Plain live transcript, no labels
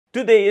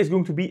Today is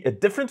going to be a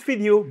different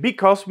video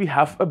because we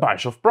have a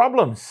bunch of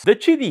problems. The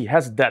Qidi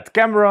has dead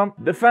camera,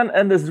 the fan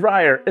in this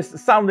dryer is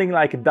sounding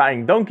like a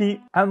dying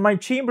donkey, and my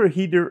chamber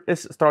heater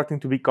is starting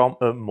to become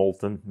a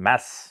molten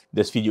mess.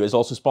 This video is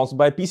also sponsored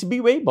by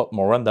PCBWay, but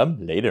more on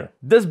them later.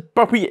 This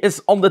puppy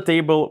is on the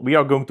table, we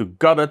are going to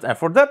gut it, and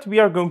for that we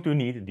are going to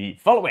need the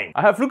following.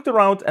 I have looked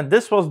around and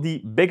this was the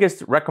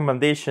biggest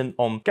recommendation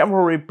on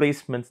camera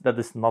replacement that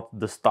is not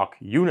the stock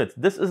unit.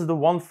 This is the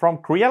one from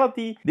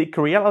Creality, the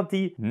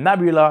Creality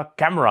Nebula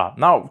camera.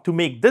 Now, to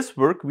make this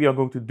work, we are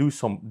going to do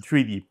some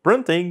 3D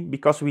printing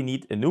because we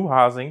need a new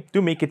housing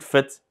to make it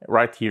fit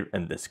right here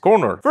in this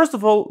corner. First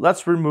of all,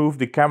 let's remove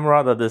the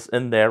camera that is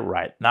in there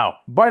right now.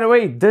 By the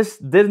way, this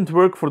didn't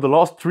work for the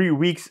last 3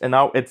 weeks and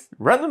now it's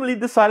randomly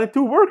decided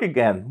to work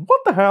again.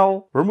 What the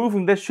hell?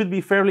 Removing this should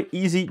be fairly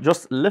easy.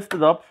 Just lift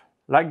it up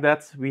like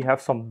that. We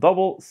have some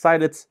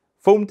double-sided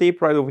foam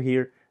tape right over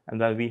here. And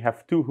then we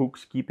have 2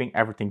 hooks keeping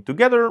everything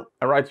together.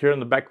 And right here in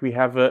the back we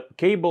have a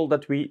cable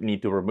that we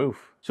need to remove.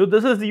 So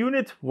this is the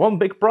unit. One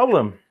big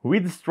problem. We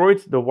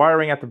destroyed the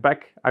wiring at the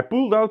back. I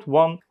pulled out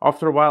one.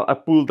 After a while I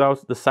pulled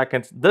out the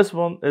second. This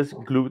one is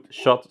glued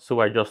shut,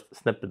 so I just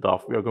snipped it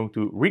off. We are going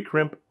to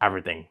recrimp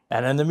everything.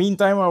 And in the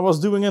meantime I was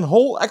doing a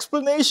whole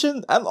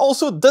explanation and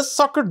also this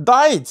sucker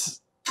died.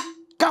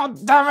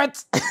 God damn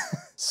it!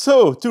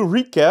 So to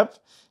recap,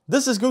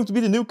 this is going to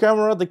be the new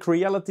camera, the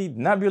Creality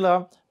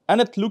Nebula. And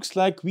it looks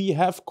like we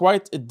have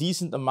quite a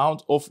decent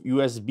amount of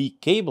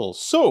USB cables.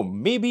 So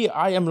maybe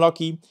I am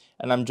lucky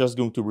and I'm just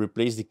going to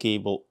replace the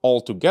cable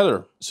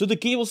altogether. So the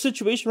cable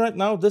situation right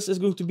now, this is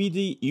going to be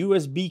the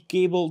USB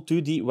cable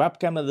to the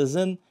webcam that is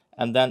in.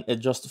 And then it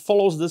just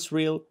follows this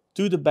rail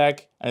to the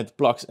back and it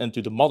plugs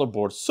into the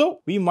motherboard.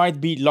 So we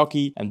might be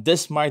lucky and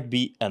this might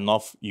be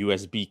enough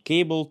USB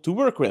cable to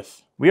work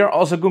with. We are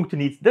also going to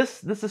need this.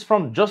 This is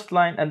from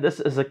Justline and this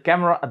is a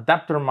camera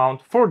adapter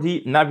mount for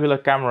the Nebula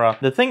camera.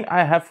 The thing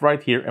I have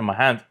right here in my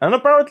hand. And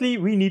apparently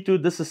we need to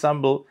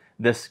disassemble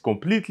this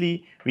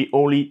completely. We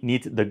only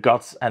need the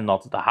guts and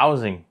not the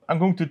housing. I'm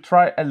going to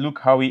try and look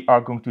how we are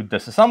going to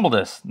disassemble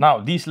this. Now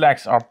these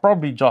legs are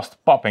probably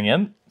just popping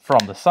in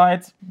from the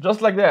side,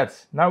 just like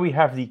that. Now we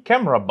have the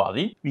camera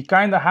body. We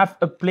kind of have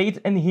a plate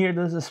in here.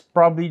 This is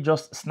probably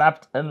just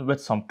snapped in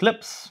with some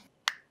clips.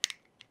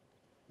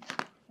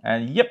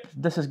 And yep,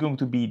 this is going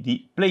to be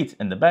the plate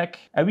in the back.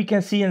 And we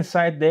can see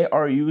inside they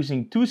are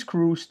using 2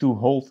 screws to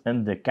hold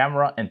in the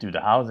camera into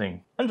the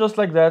housing. And just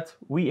like that,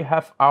 we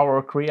have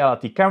our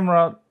Creality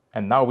camera.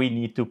 And now we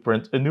need to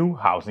print a new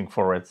housing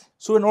for it.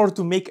 So in order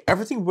to make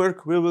everything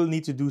work, we will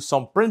need to do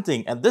some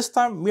printing. And this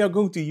time we are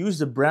going to use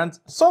the brand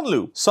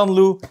Sunlu.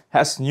 Sunlu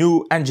has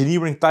new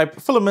engineering type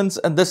filaments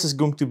and this is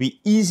going to be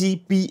Easy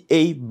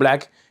PA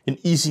Black in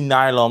Easy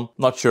Nylon.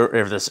 Not sure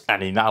if there's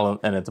any nylon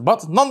in it,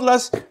 but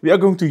nonetheless, we are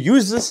going to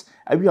use this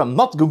and we are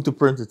not going to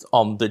print it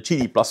on the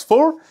Qidi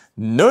P4.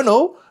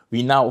 No.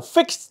 We now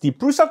fixed the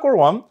Prusa Core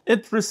 1.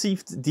 It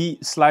received the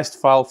sliced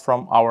file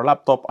from our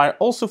laptop. I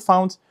also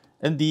found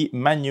in the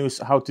menus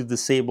how to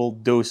disable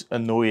those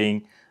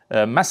annoying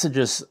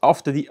messages.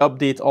 After the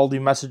update, all the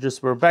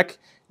messages were back.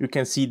 You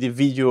can see the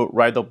video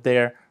right up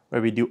there where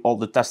we do all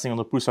the testing on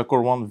the Prusa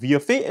Core 1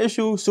 VFA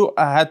issue. So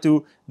I had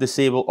to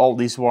disable all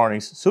these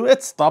warnings so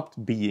it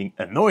stopped being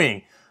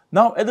annoying.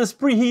 Now it is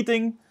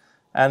preheating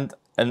and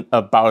in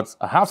about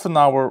a half an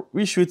hour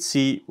we should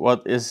see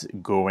what is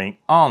going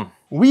on.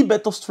 Wee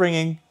bit of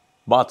stringing,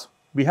 but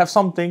we have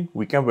something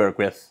we can work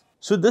with.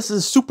 So this is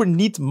a super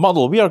neat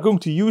model. We are going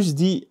to use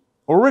the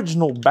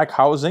original back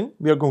housing.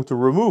 We are going to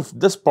remove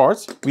this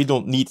part. We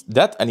don't need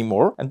that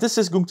anymore. And this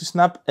is going to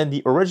snap in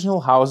the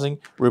original housing,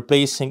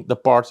 replacing the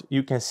part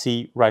you can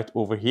see right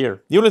over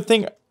here. The only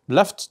thing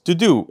left to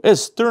do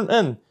is turn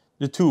in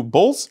the 2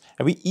 bolts,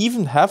 and we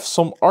even have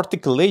some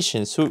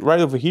articulation. So right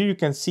over here you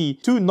can see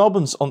 2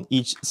 nubbins on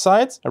each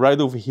side. And right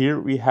over here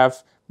we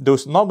have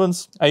those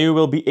nubbins, and you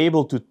will be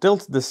able to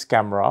tilt this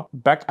camera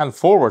back and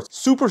forward.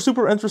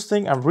 Super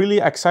interesting. I'm really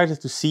excited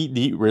to see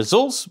the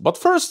results. But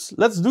first,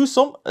 let's do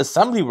some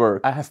assembly work.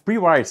 I have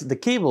pre-wired the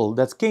cable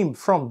that came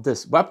from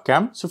this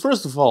webcam. So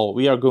first of all,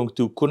 we are going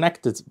to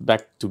connect it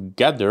back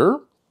together.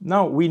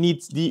 Now we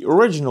need the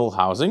original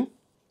housing.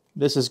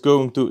 This is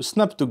going to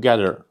snap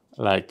together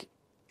like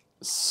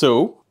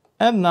so.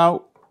 And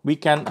now we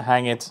can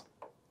hang it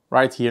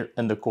right here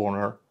in the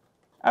corner.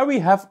 And we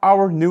have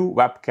our new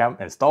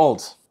webcam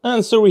installed.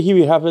 And so here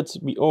we have it.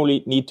 We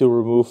only need to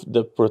remove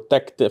the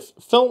protective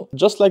film,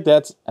 just like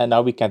that. And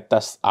now we can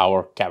test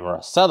our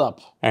camera setup.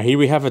 And here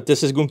we have it.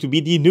 This is going to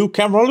be the new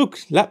camera look.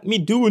 Let me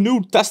do a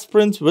new test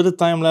print with a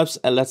time lapse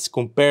and let's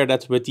compare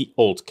that with the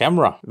old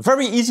camera.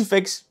 Very easy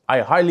fix. I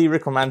highly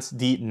recommend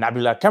the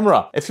Nebula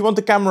camera. If you want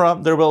the camera,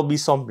 there will be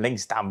some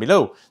links down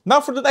below.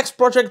 Now for the next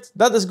project,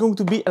 that is going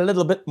to be a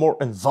little bit more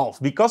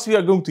involved because we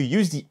are going to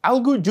use the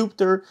Algo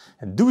Jupiter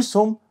and do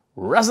some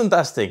resin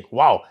testing.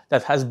 Wow,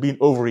 that has been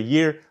over a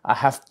year. I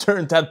have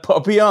turned that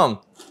puppy on.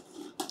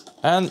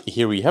 And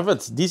here we have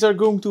it. These are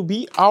going to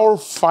be our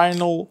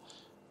final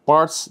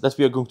parts that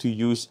we are going to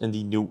use in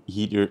the new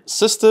heater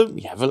system.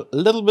 We have a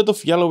little bit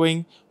of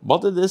yellowing,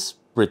 but it is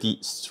pretty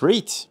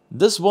straight.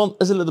 This one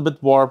is a little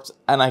bit warped,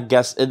 and I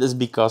guess it is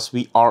because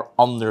we are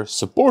under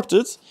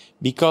supported,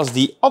 because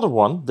the other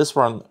one, this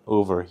one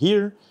over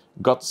here,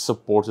 got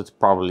supported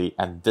properly,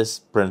 and this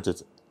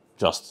printed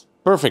just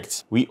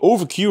perfect. We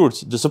overcured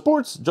the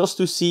support just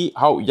to see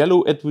how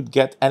yellow it would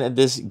get, and it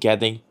is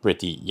getting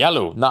pretty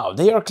yellow. Now,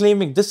 they are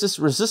claiming this is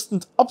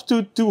resistant up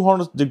to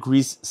 200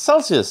 degrees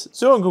Celsius.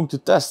 So I'm going to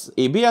test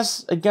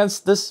ABS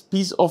against this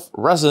piece of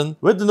resin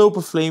with an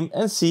open flame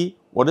and see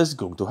what is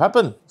going to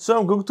happen. So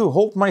I'm going to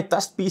hold my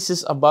test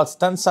pieces about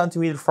 10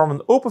 centimeters from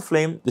an open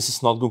flame. This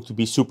is not going to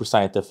be super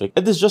scientific.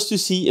 It is just to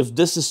see if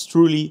this is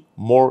truly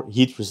more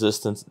heat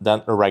resistant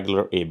than a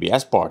regular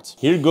ABS part.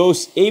 Here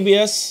goes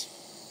ABS.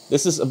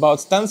 This is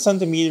about 10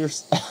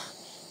 centimeters.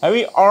 And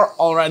we are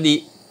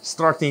already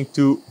starting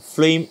to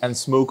flame and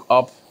smoke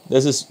up.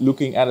 This is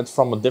looking at it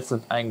from a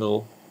different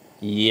angle.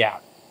 Yeah.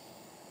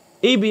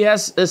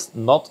 ABS is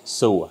not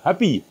so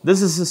happy.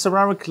 This is a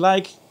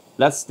ceramic-like.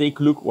 Let's take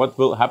a look what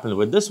will happen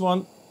with this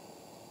one.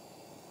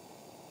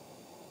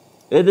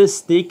 It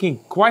is taking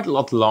quite a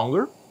lot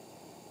longer.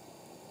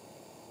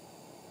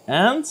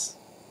 And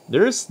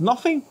there is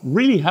nothing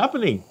really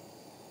happening.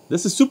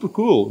 This is super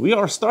cool. We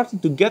are starting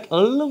to get a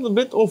little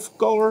bit of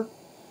color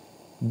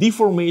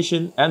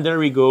deformation, and there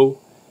we go.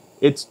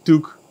 It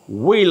took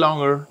way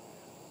longer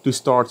to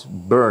start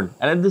burn.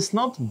 And it is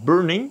not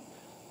burning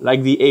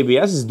like the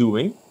ABS is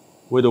doing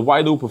with a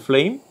wide open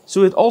flame.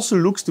 So it also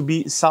looks to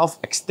be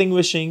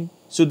self-extinguishing.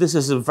 So this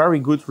is a very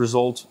good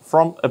result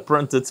from a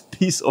printed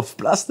piece of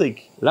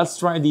plastic. Let's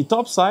try the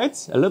top side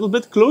a little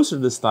bit closer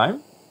this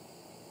time.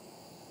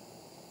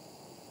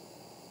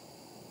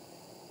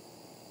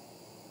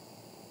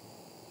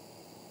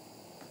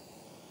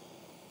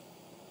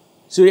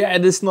 So yeah,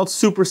 it is not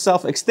super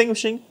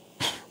self-extinguishing,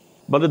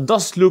 but it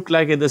does look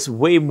like it is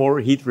way more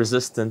heat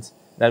resistant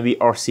than we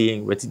are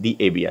seeing with the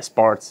ABS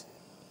part.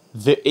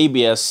 The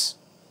ABS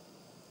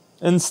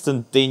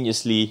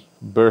instantaneously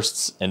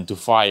bursts into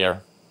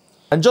fire.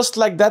 And just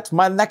like that,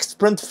 my next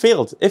print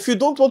failed. If you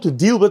don't want to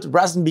deal with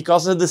resin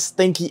because it is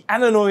stinky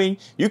and annoying,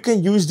 you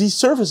can use the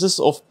services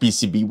of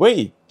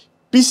PCBWay.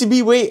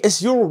 PCBWay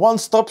is your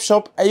one-stop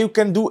shop, and you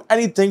can do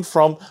anything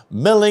from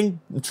milling,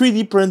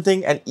 3D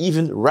printing, and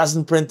even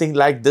resin printing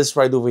like this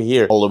right over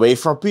here. All the way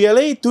from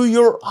PLA to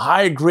your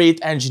high-grade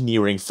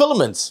engineering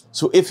filaments.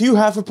 So if you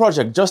have a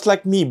project just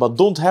like me but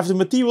don't have the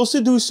materials to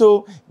do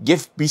so,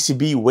 give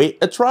PCBWay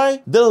a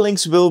try. The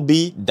links will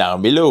be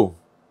down below.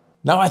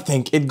 Now I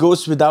think it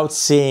goes without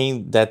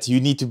saying that you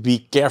need to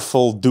be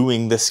careful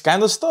doing this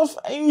kind of stuff,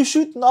 and you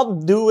should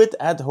not do it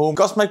at home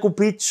because my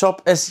complete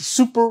shop is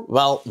super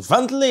well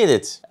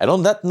ventilated. And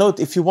on that note,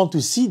 if you want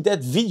to see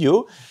that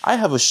video, I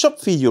have a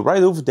shop video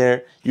right over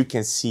there. You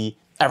can see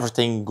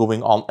everything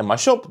going on in my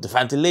shop, the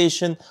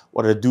ventilation,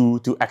 what I do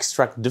to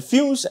extract the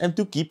fumes and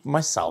to keep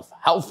myself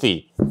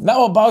healthy.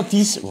 Now about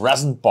these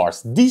resin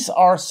parts, these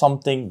are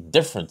something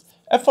different.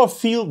 If I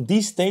feel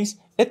these things,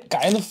 it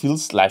kind of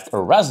feels like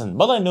a resin,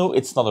 but I know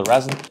it's not a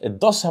resin. It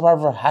does,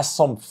 however, has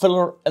some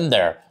filler in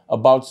there.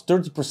 About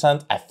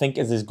 30%, I think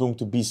it is going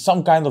to be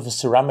some kind of a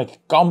ceramic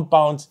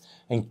compound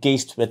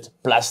encased with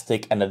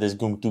plastic, and it is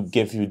going to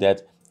give you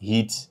that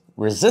heat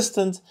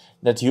resistant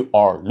that you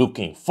are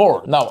looking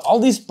for. Now, all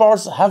these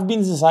parts have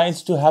been designed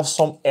to have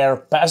some air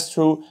pass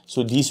through,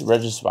 so these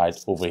register right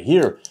over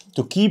here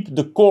to keep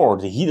the core,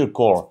 the heater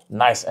core,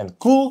 nice and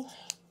cool.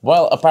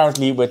 Well,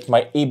 apparently with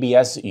my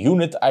ABS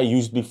unit I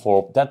used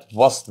before, that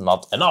was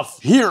not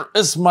enough. Here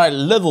is my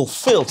little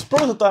failed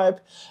prototype.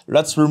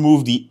 Let's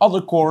remove the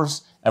other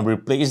cores and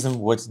replace them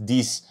with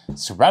these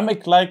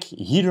ceramic-like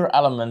heater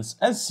elements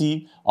and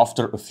see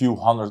after a few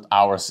hundred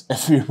hours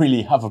if we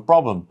really have a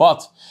problem.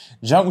 But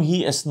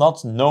Zhonghe is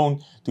not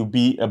known to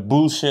be a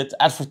bullshit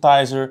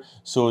advertiser,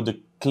 so the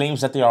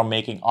claims that they are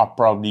making are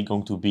probably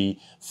going to be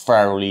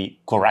fairly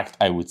correct,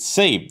 I would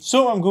say.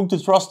 So I'm going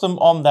to trust them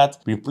on that,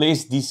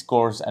 replace these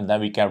cores, and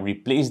then we can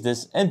replace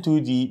this into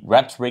the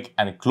rhetoric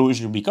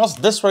enclosure, because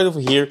this right over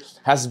here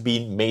has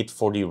been made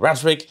for the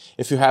rhetoric.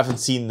 If you haven't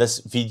seen this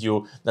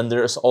video, then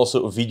there is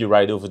also a video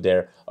right over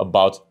there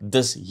about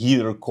this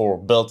heater core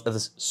build. It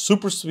is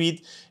super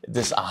sweet. It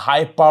is a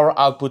high power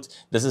output.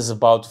 This is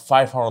about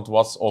 500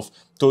 watts of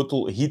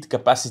total heat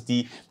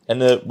capacity, and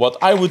what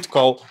I would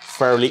call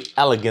fairly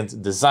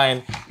elegant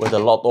design with a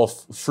lot of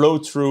flow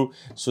through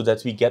so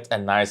that we get a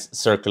nice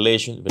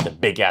circulation with a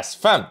big ass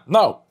fan.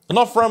 Now,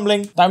 enough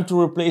rambling, time to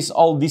replace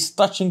all these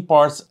touching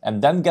parts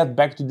and then get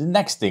back to the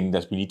next thing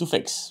that we need to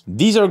fix.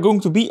 These are going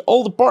to be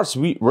all the parts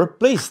we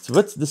replaced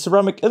with the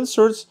ceramic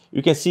inserts.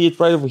 You can see it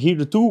right over here,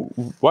 the two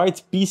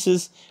white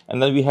pieces,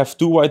 and then we have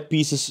two white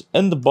pieces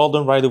in the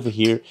bottom right over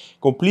here,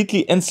 completely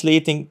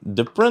insulating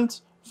the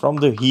print from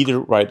the heater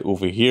right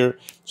over here.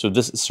 So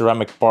this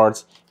ceramic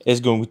part is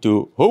going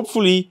to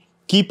hopefully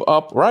keep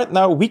up. Right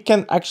now we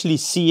can actually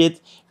see it.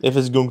 If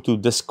it's going to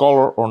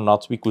discolor or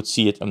not, we could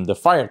see it in the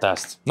fire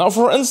test. Now,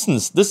 for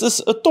instance, this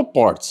is a top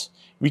part.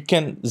 we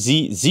can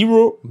see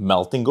zero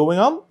melting going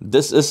on.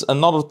 This is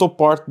another top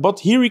part,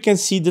 but here we can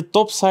see the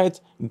top side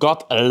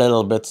got a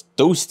little bit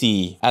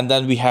toasty. And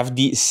then we have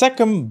the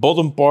second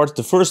bottom part,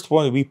 the first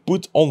one we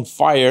put on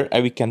fire,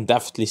 and we can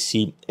definitely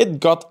see it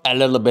got a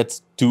little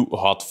bit too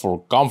hot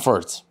for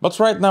comfort. But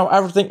right now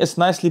everything is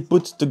nicely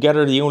put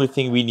together. The only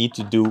thing we need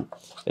to do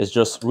is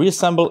just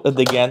reassemble it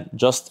again,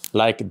 just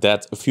like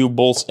that. A few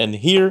bolts in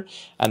here,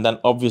 and then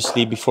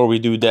obviously before we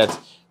do that,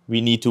 we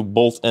need to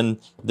bolt in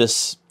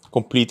this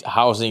complete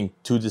housing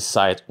to the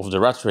side of the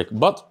rhetoric,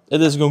 but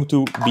it is going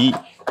to be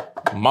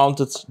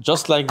mounted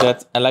just like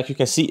that. And like you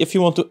can see, if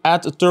you want to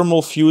add a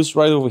thermal fuse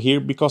right over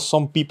here, because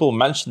some people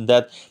mentioned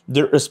that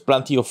there is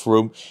plenty of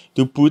room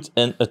to put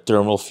in a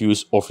thermal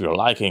fuse of your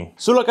liking.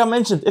 So like I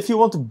mentioned, if you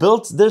want to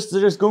build this,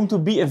 there is going to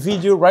be a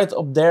video right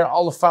up there.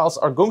 All the files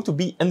are going to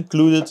be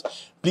included.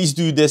 Please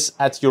do this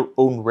at your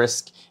own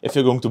risk. If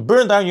you're going to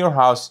burn down your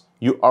house,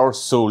 you are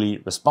solely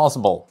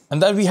responsible.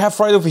 And then we have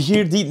right over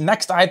here the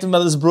next item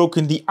that is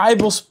broken, the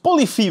EIBOS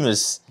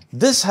Polyphemus.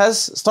 This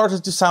has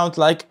started to sound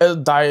like a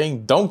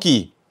dying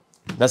donkey.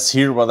 Let's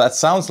hear what that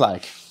sounds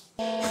like.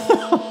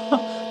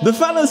 The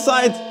fan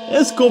inside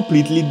is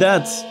completely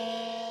dead.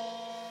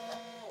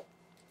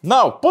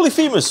 Now,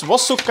 Polyphemus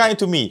was so kind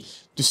to me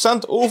to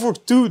send over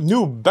 2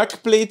 new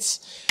back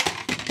plates.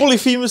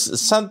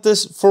 Polyphemus sent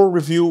this for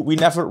review. We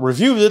never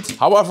reviewed it.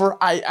 However,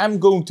 I am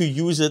going to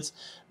use it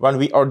when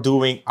we are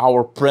doing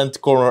our print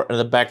corner in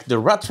the back. The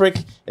rhetoric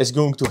is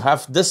going to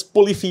have this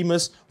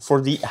Polyphemus for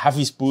the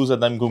heavy spools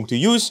that I'm going to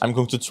use. I'm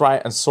going to try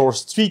and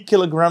source 3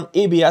 kilogram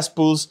ABS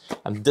spools,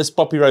 and this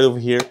puppy right over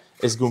here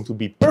is going to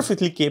be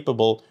perfectly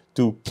capable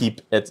to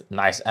keep it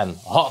nice and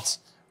hot.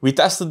 We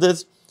tested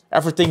it.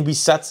 Everything we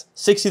set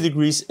 60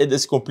 degrees, it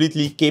is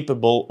completely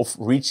capable of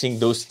reaching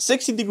those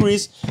 60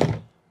 degrees.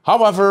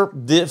 However,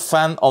 the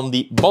fan on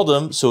the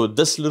bottom, so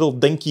this little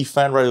dinky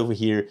fan right over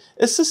here,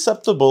 is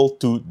susceptible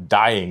to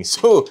dying.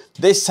 So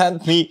they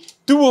sent me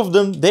 2 of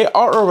them. They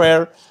are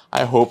rare.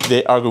 I hope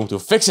they are going to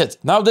fix it.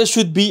 Now this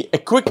should be a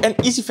quick and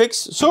easy fix.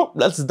 So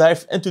let's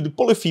dive into the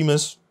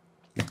Polyphemus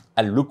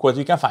and look what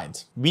we can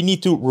find. We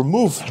need to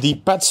remove the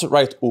pads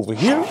right over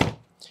here.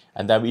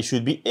 And then we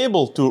should be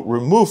able to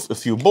remove a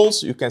few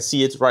bolts. You can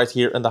see it right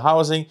here in the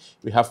housing.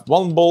 We have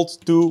 1 bolt,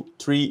 2,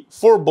 3,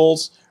 4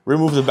 bolts.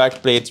 Remove the back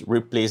plate,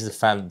 replace the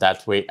fan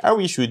that way, and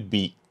we should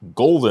be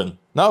golden.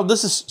 Now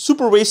this is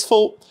super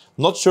wasteful.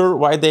 Not sure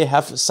why they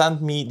have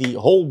sent me the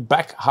whole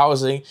back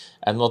housing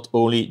and not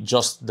only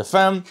just the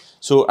fan.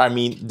 So I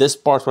mean, this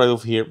part right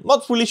over here,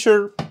 not really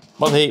sure.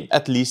 But hey,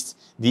 at least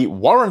the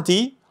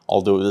warranty,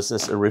 although this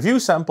is a review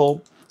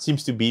sample,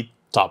 seems to be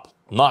top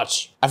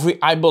notch. Every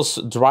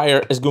EIBOS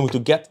dryer is going to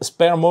get a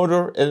spare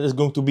motor. It is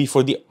going to be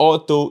for the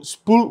auto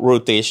spool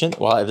rotation.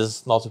 Well, it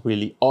is not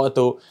really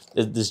auto,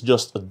 it is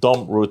just a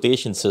dumb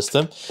rotation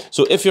system.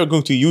 So if you're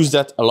going to use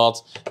that a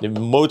lot, the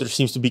motor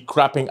seems to be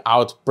crapping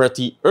out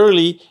pretty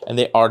early, and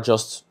they are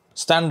just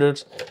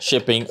standard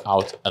shipping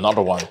out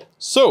another one.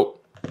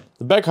 So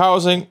the back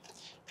housing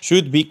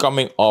should be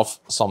coming off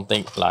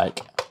something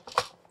like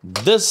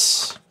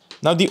this.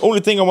 Now the only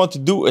thing I want to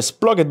do is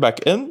plug it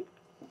back in.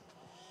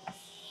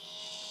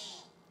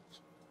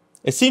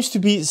 It seems to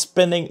be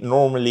spinning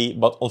normally,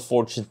 but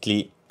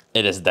unfortunately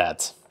it is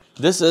dead.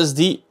 This is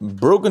the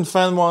broken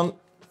fan one.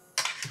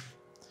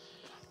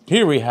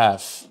 Here we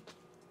have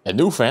a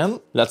new fan.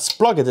 Let's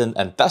plug it in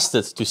and test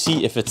it to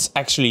see if it's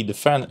actually the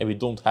fan and we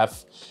don't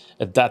have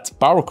a dead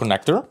power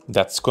connector.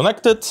 That's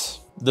connected.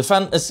 The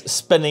fan is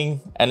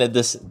spinning and it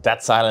is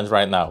dead silent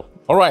right now.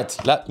 All right,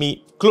 let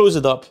me close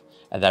it up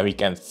and then we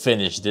can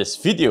finish this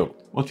video.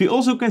 What we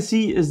also can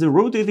see is the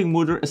rotating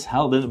motor is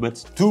held in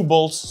with 2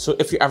 bolts. So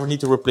if you ever need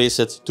to replace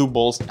it, 2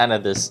 bolts and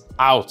it is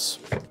out.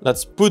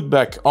 Let's put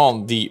back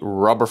on the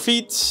rubber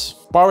feet,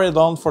 power it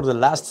on for the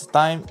last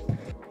time.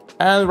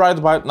 And right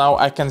about now,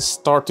 I can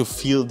start to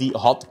feel the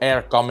hot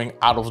air coming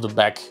out of the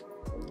back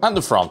and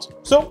the front.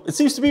 So it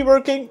seems to be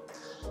working.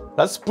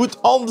 Let's put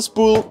on the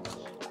spool.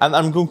 And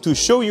I'm going to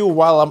show you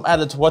while I'm at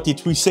it what the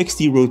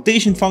 360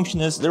 rotation function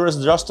is. There is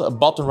just a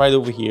button right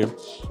over here.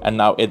 And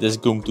now it is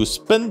going to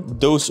spin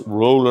those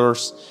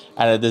rollers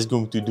and it is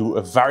going to do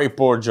a very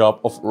poor job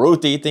of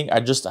rotating. I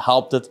just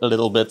helped it a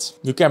little bit.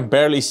 You can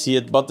barely see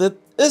it, but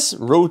it is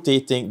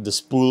rotating the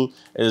spool.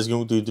 It is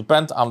going to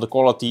depend on the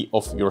quality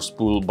of your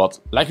spool, but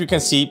like you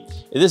can see,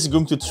 it is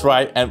going to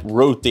try and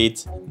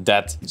rotate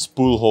that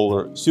spool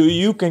holder so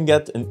you can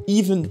get an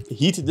even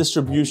heat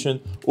distribution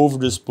over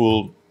the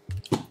spool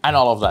and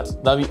all of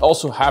that. Then we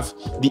also have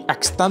the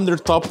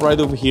extender top right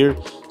over here.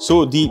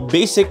 So the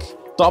basic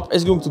top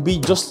is going to be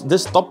just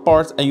this top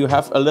part and you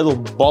have a little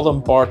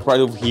bottom part right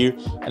over here,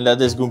 and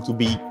that is going to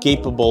be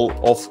capable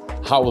of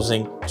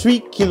housing 3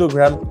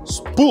 kilogram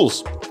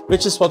spools,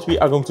 which is what we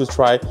are going to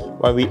try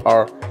when we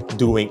are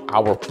doing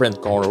our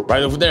print corner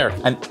right over there.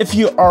 And if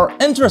you are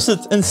interested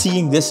in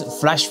seeing this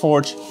flash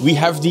forge, we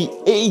have the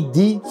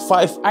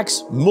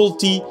AD5X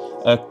multi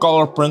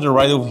color printer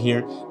right over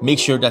here. Make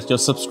sure that you're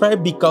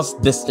subscribed because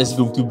this is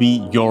going to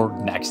be your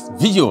next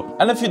video.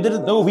 And if you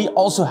didn't know, we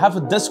also have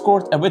a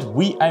Discord, and with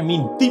we I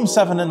mean Team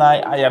 7 and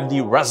I am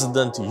the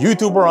resident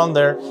YouTuber on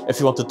there. If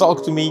you want to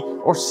talk to me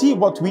or see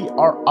what we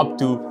are up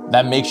to,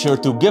 then make sure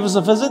to give us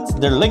a visit.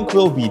 The link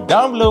will be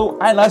down below,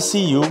 and I'll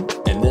see you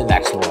in the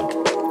next one.